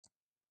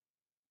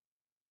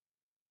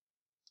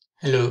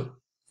Hello,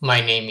 my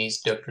name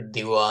is Dr.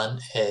 Dewan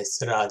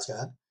S.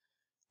 Raja.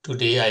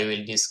 Today I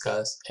will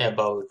discuss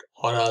about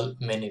oral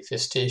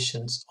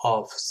manifestations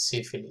of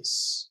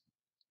syphilis.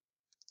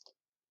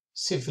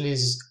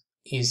 Syphilis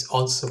is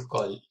also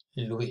called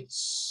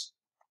Lues.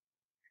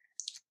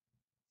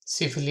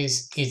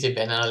 Syphilis is a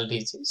venereal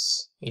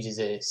disease. It is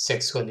a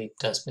sexually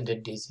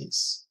transmitted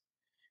disease.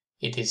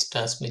 It is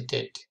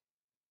transmitted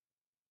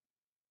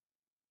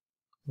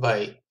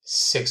by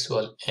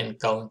sexual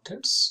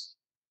encounters.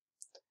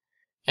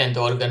 And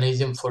the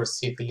organism for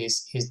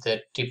syphilis is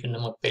the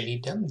Treponema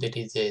pallidum, that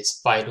is a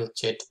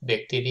spirochete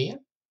bacteria,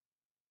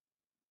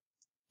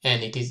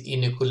 and it is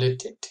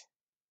inoculated to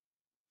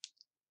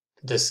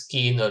the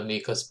skin or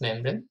mucous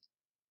membrane.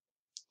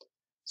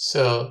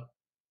 So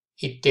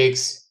it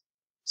takes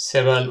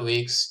several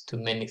weeks to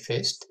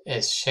manifest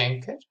as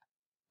chancre,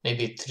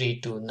 maybe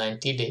 3 to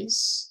 90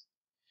 days.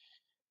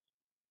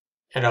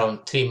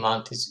 Around 3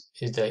 months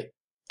is the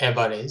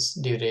average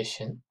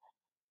duration,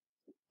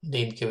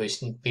 the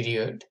incubation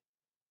period.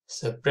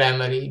 So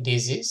primary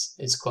disease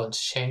is called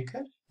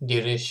chancre,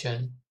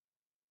 duration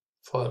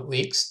for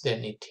weeks,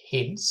 then it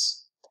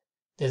heals.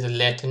 There's a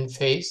latent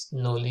phase,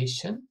 no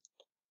lesion,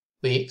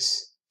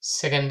 weeks.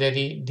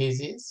 Secondary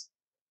disease,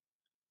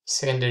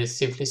 secondary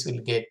syphilis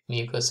will get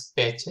mucous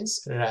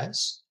patches,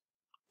 rash,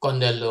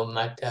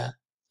 Condyloma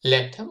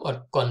Lata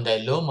or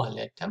Condyloma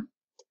Lata,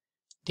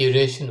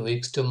 duration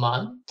weeks to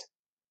month,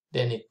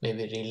 then it may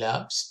be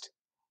relapsed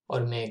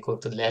or may go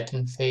to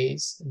latent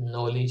phase,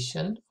 no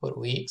lesion for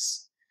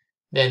weeks.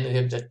 Then we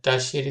have the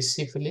tertiary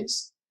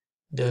syphilis.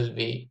 There will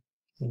be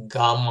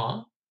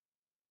gamma,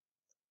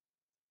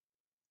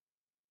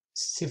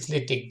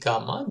 syphilitic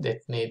gamma, that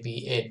may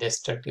be a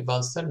destructive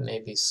ulcer,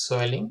 may be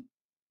swelling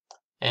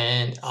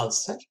and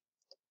ulcer.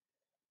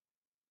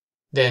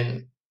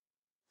 Then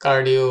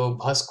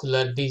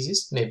cardiovascular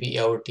disease may be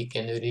aortic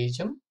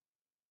aneurysm.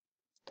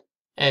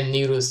 And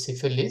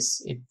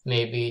neurosyphilis, it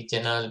may be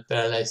general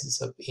paralysis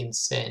of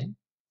insane.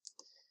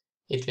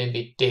 It may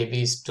be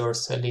tabes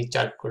dorsalis,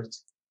 Charcot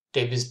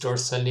tabes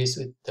dorsalis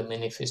with the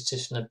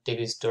manifestation of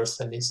tabes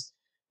dorsalis.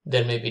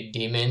 There may be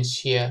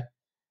dementia,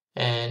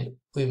 and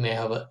we may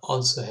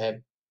also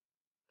have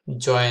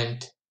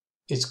joint,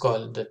 it's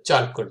called the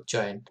Charcot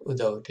joint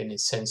without any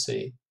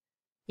sensory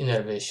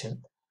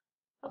innervation.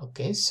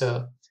 Okay,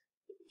 so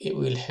it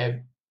will have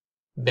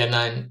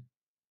benign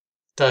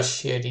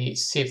tertiary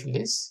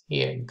syphilis,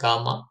 here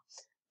gamma,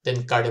 then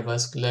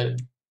cardiovascular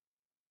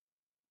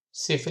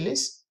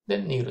syphilis,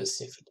 then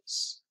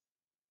neurosyphilis.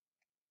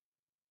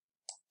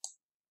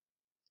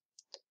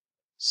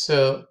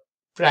 So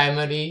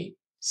primary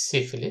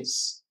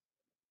syphilis,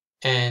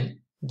 and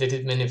that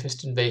is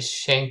manifested by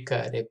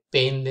chancre, a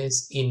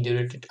painless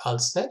indurated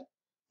ulcer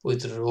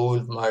with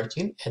rolled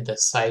margin at the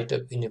site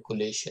of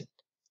inoculation.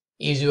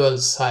 Usual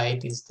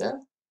site is the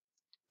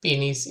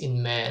penis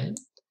in man.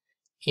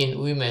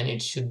 In women,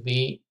 it should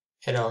be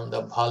around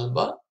the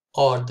vulva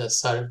or the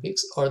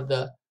cervix or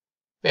the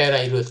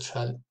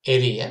paraurethral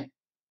area.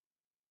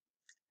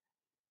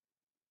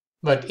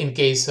 But in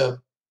case of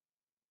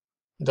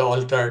the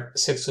altered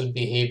sexual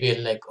behavior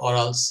like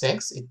oral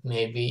sex, it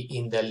may be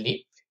in the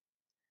lip,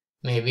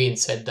 maybe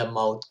inside the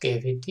mouth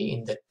cavity,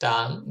 in the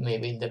tongue,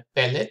 maybe in the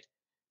palate,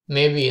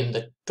 maybe in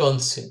the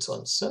tonsils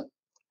also.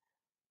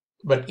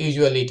 But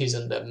usually it is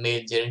on the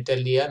male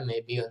genitalia,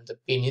 maybe on the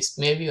penis,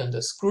 maybe on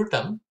the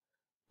scrotum.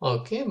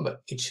 Okay,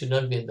 but it should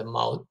not be in the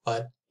mouth.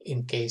 But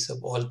in case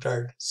of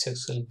altered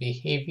sexual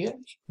behavior,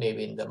 it may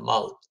be in the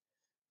mouth,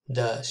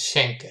 the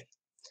chancre.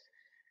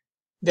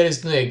 There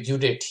is no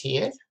exudate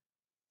here.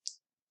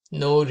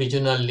 No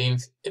regional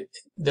lymph,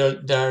 there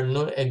are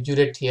no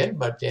exudate here,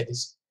 but there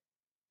is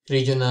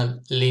regional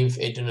lymph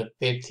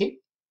adenopathy.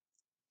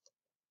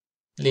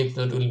 Lymph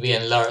node will be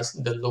enlarged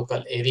in the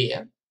local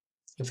area.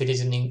 If it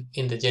is in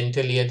the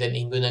genitalia, then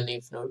inguinal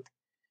lymph node.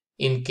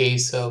 In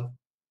case of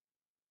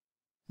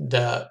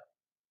the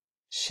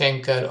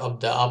chancre of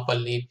the upper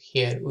lip,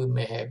 here we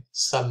may have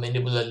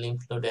submandibular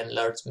lymph node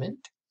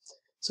enlargement.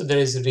 So there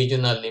is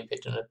regional lymph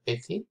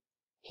adenopathy.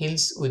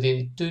 Heals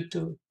within 2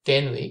 to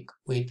 10 weeks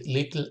with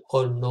little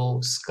or no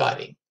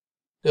scarring.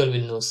 There will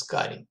be no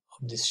scarring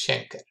of this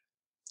chancre.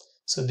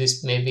 So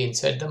this may be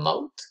inside the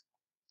mouth,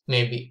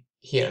 maybe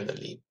here on the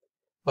lip.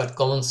 But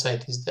common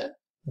site is the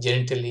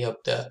genitalia of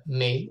the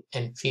male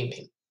and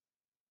female.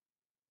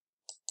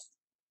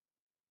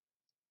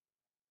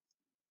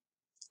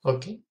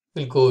 Okay,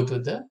 we'll go to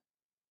the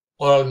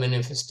oral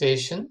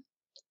manifestation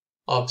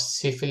of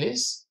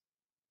syphilis.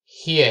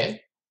 Here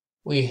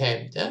we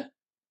have the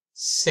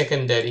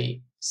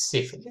secondary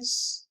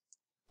syphilis.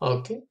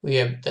 Okay, we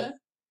have the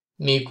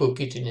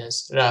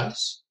mucocutaneous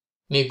rash,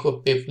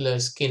 mucopapular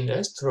skin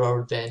rash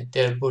throughout the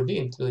entire body,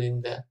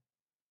 including the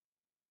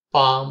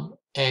palm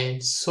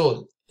and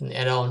sole in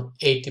around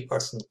 80%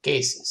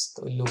 cases.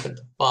 So we look at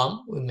the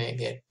palm, we may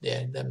get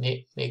there the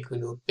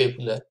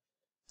mucopapular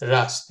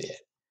rash there.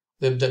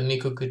 We have the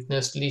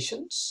mucocutaneous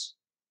lesions,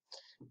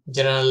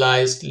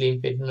 generalized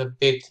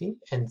lymphadenopathy,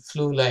 and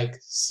flu-like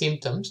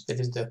symptoms, that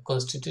is the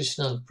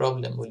constitutional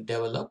problem, will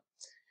develop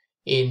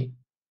in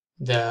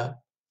the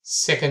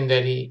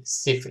secondary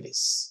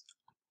syphilis.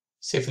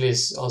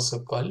 Syphilis is also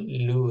called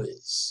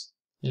Lues.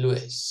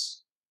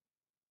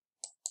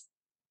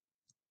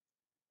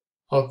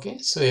 Okay,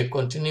 so we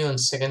continue on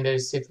secondary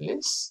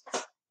syphilis.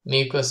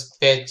 Mucous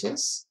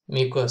patches,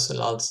 mucosal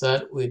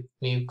ulcer with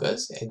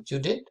mucus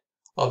exudate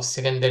of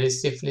secondary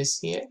syphilis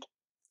here.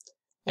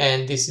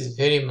 And this is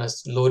very much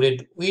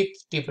loaded with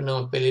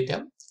Treponema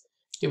pallidum.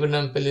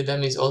 Treponema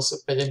pallidum is also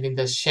present in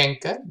the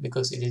chancre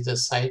because it is the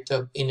site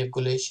of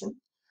inoculation.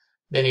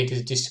 Then it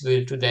is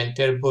distributed to the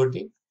entire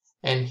body.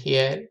 And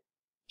here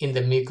in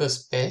the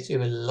mucous patch, we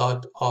have a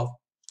lot of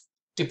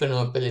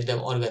Treponema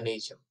pallidum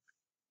organism.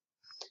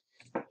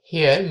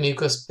 Here,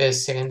 mucous patch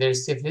secondary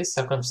syphilis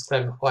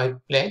circumscribed white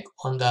plaque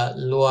on the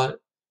lower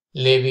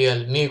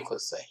labial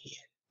mucosa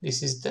here.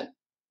 This is the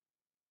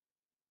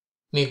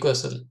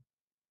mucous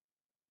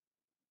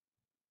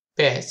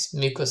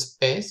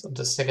patch of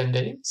the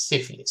secondary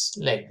syphilis,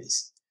 like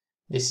this.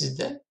 This is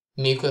the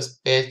mucous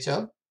patch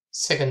of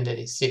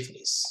secondary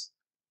syphilis.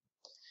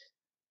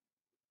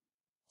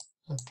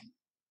 Okay.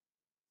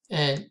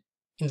 And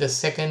in the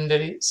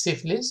secondary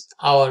syphilis,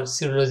 our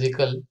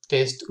serological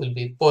test will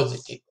be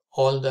positive.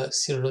 All the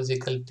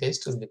serological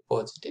tests will be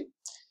positive.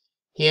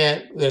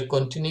 Here we are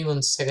continuing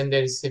on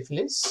secondary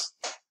syphilis.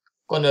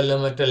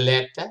 Condyloma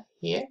Lata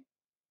here.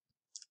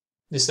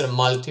 These are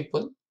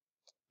multiple.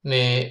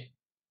 May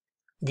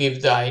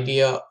give the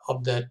idea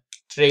of the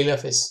trail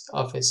of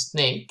a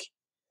snake.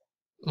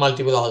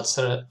 Multiple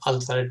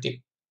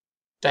ulcerative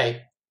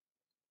type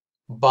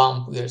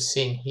bump we are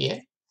seeing here.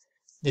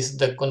 This is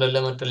the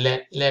Condyloma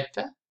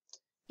Lata.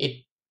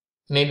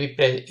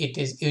 It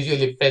is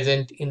usually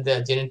present in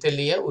the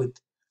genitalia with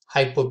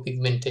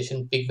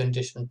pigmentation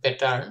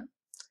pattern,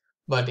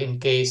 but in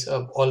case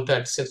of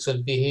altered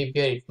sexual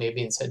behavior, it may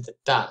be inside the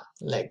tongue,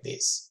 like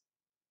this.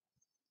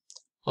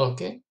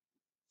 Okay.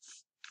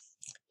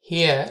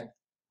 Here,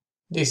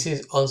 this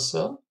is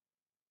also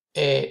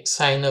a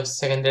sign of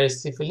secondary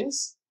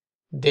syphilis.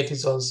 That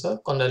is also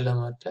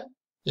Condyloma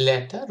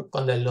Lata or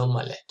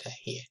Condyloma Lata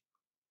here.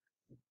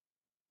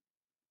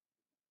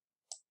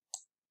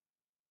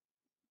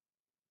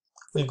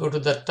 We'll go to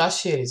the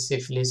tertiary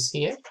syphilis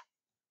here.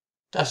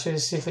 Tertiary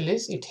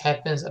syphilis, it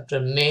happens after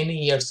many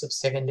years of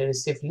secondary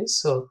syphilis.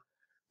 So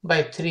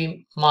by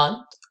 3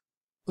 months,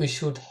 we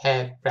should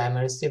have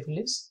primary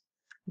syphilis.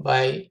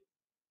 By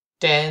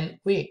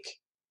 10 weeks,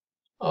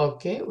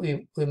 okay,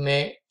 we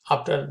may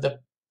after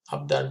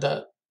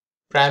the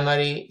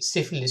primary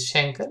syphilis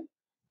chancre,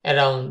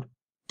 around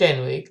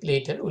 10 weeks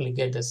later, we'll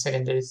get the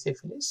secondary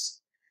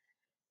syphilis.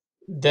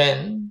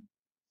 Then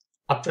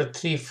after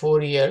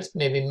 3-4 years,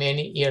 maybe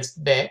many years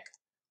back,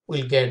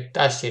 we'll get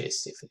tertiary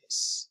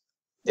syphilis.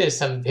 There is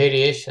some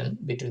variation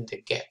between the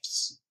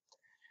gaps.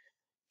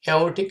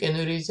 Aortic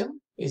aneurysm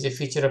is a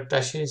feature of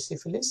tertiary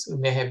syphilis.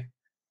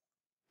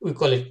 We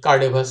call it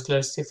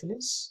cardiovascular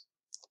syphilis.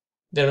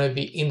 There may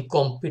be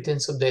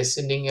incompetence of the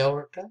ascending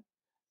aorta.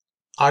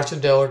 Arch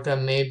of the aorta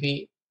may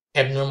be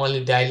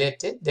abnormally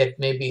dilated, that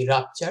may be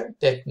ruptured,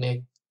 that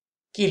may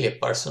kill a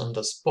person on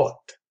the spot.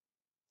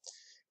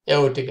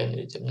 Aortic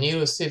aneurysm.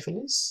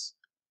 Neurosyphilis,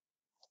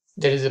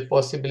 there is a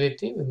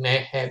possibility we may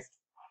have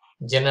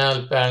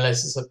general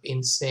paralysis of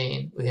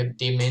insane, we have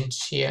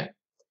dementia,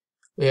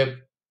 we have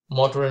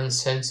motor and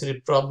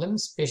sensory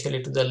problems,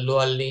 especially to the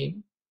lower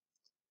limb,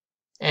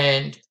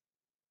 and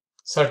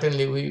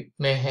certainly we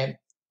may have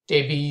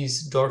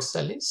tabes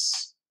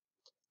dorsalis.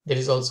 That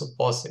is also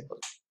possible.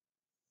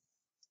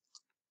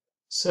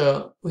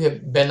 So we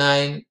have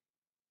benign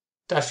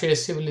tertiary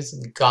syphilis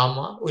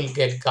gamma. We'll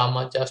get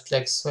gamma just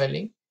like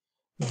swelling.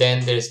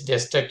 Then there is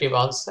destructive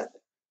ulcer.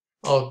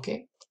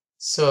 Okay,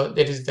 so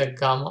that is the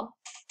gamma.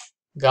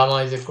 Gamma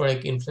is a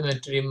chronic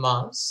inflammatory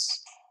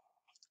mass.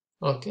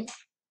 Okay,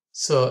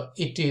 so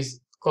it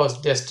is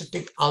cause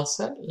destructive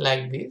ulcer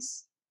like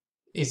this.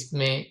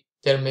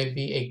 There may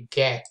be a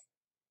gap,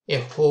 a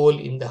hole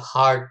in the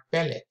hard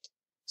palate.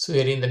 So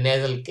we are in the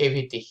nasal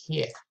cavity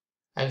here.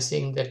 I'm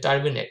seeing the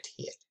turbinate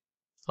here.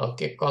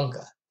 Okay,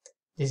 concha.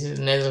 This is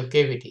the nasal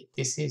cavity.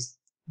 This is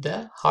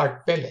the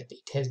hard palate.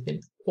 It has been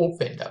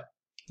opened up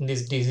in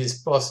this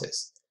disease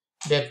process.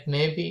 That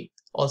may be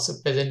also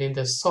present in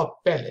the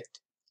soft palate.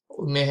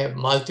 We may have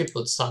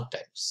multiple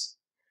sometimes.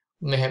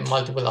 We may have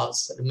multiple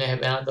ulcers. We may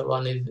have another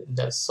one in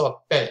the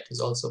soft palate is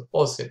also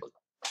possible.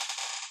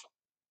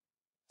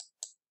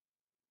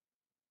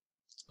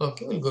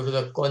 Okay, we'll go to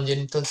the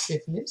congenital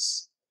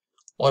syphilis.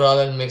 Oral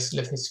and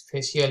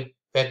maxillofacial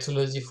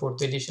pathology,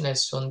 4th edition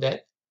has shown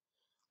that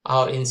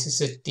our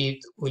incisor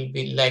teeth will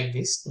be like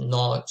this,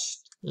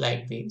 notched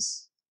like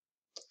this.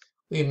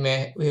 We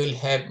will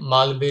have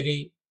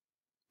mulberry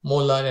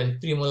molar and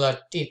premolar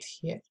teeth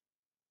here.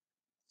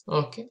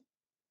 Okay,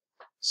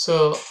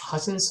 so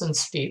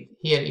Hutchinson's teeth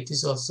here, it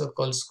is also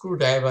called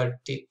screwdriver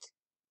teeth.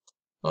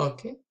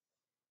 Okay,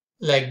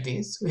 like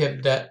this. We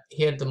have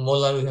the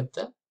molar, we have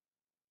the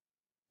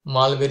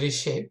mulberry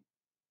shape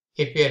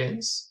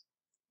appearance.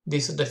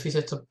 These are the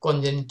features of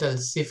congenital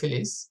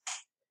syphilis.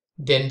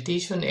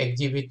 Dentition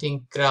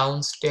exhibiting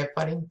crowns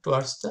tapering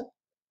towards the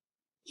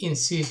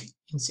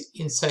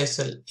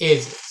incisal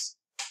edges.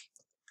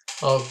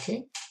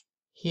 Okay,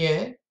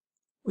 here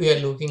we are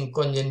looking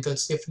congenital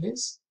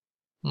syphilis,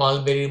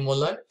 mulberry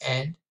molar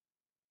and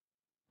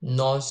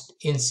notched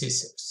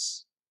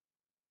incisors.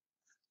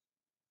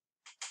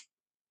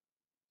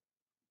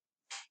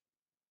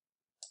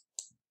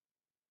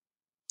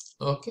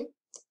 Okay,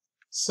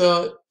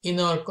 so in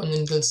our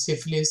congenital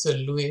syphilis or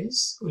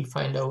Lues, we'll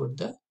find out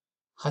the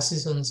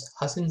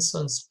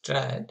Hutchinson's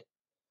triad.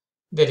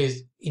 There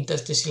is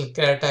interstitial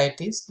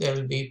keratitis. There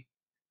will be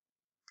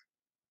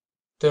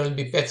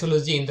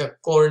pathology in the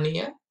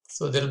cornea.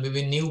 So there will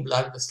be new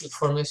blood vessel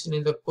formation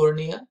in the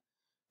cornea,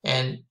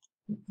 and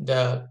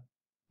the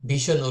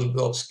vision will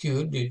be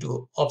obscured due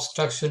to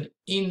obstruction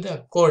in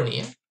the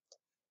cornea.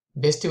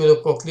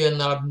 Vestibulocochlear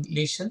nerve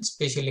lesion,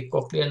 especially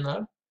cochlear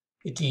nerve,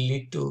 it will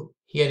lead to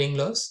hearing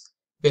loss.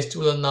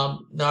 Vestibular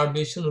nerve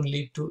lesion will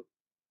lead to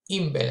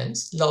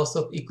imbalance, loss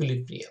of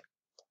equilibrium.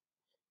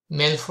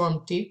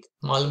 Malformed teeth,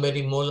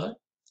 mulberry molar,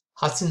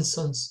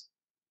 Hutchinson's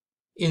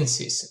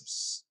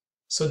incisors.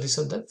 So these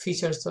are the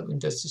features of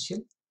interstitial.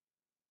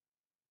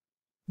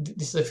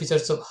 These are the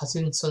features of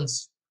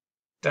Hutchinson's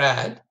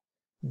triad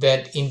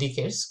that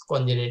indicates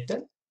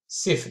congenital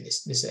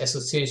syphilis. This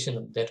association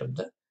of that of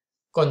the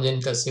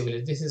congenital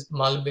syphilis. This is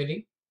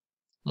mulberry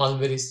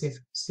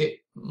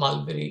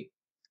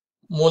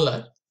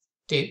molar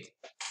teeth.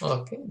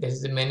 Okay, this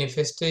is the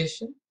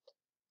manifestation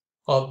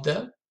of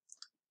the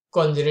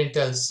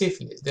congenital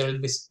syphilis. There will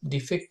be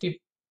defective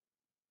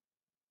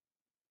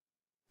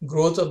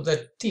growth of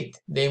the teeth,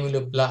 the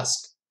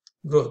ameloblast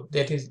growth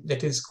that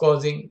is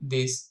causing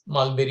this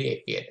mulberry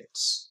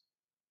appearance.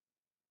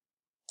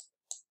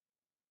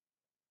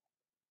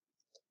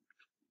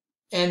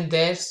 And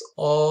that's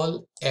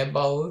all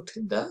about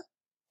the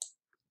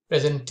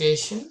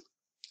presentation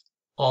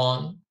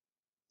on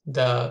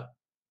the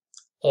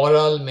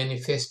oral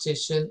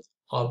manifestation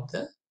of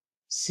the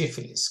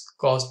syphilis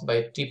caused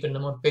by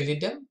Treponema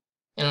pallidum.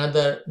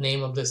 Another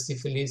name of the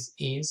syphilis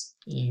is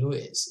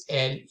Lues,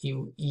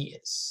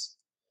 L-U-E-S.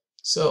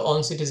 So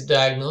once it is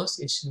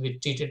diagnosed, it should be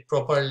treated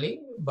properly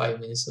by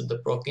means of the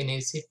procaine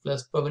acid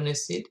plus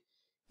probenecid.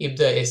 If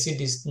the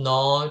acid is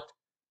not,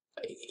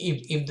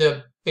 if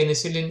the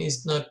penicillin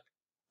is not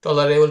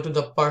tolerable to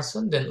the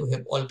person, then we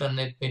have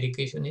alternate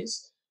medication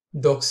is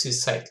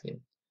doxycycline.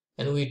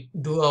 And we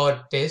do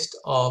our test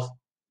of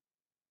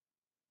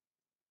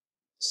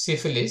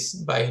syphilis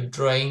by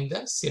drawing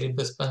the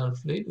cerebrospinal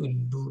fluid. We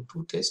will do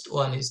two tests.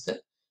 One is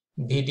the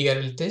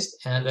VDRL test,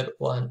 another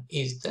one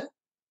is the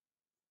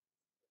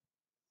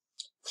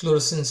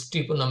fluorescence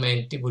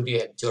treponema antibody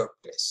absorb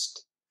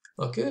test.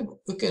 Okay,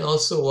 we can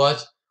also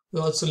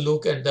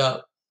look at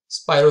the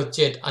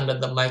spirochete under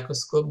the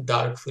microscope,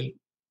 dark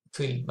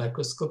field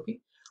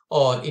microscopy,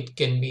 or it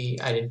can be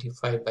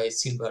identified by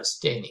silver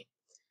staining.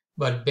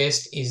 But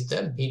best is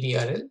the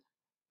VDRL,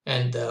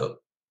 and the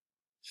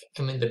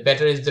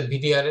better is the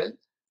VDRL,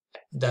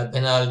 the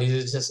Banal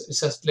Disease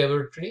Research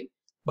Laboratory,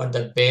 but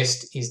the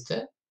best is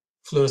the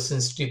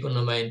fluorescence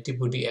treponema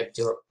antibody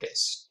absorb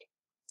test.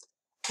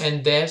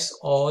 And that's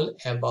all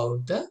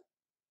about the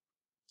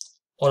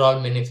oral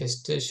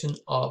manifestation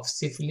of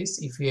syphilis.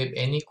 If you have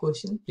any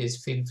question,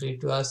 please feel free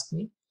to ask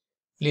me.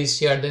 Please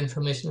share the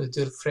information with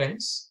your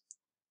friends,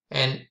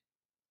 and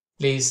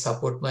please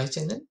support my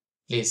channel.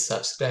 Please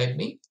subscribe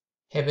me.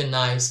 Have a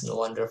nice and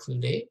wonderful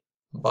day.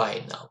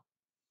 Bye now.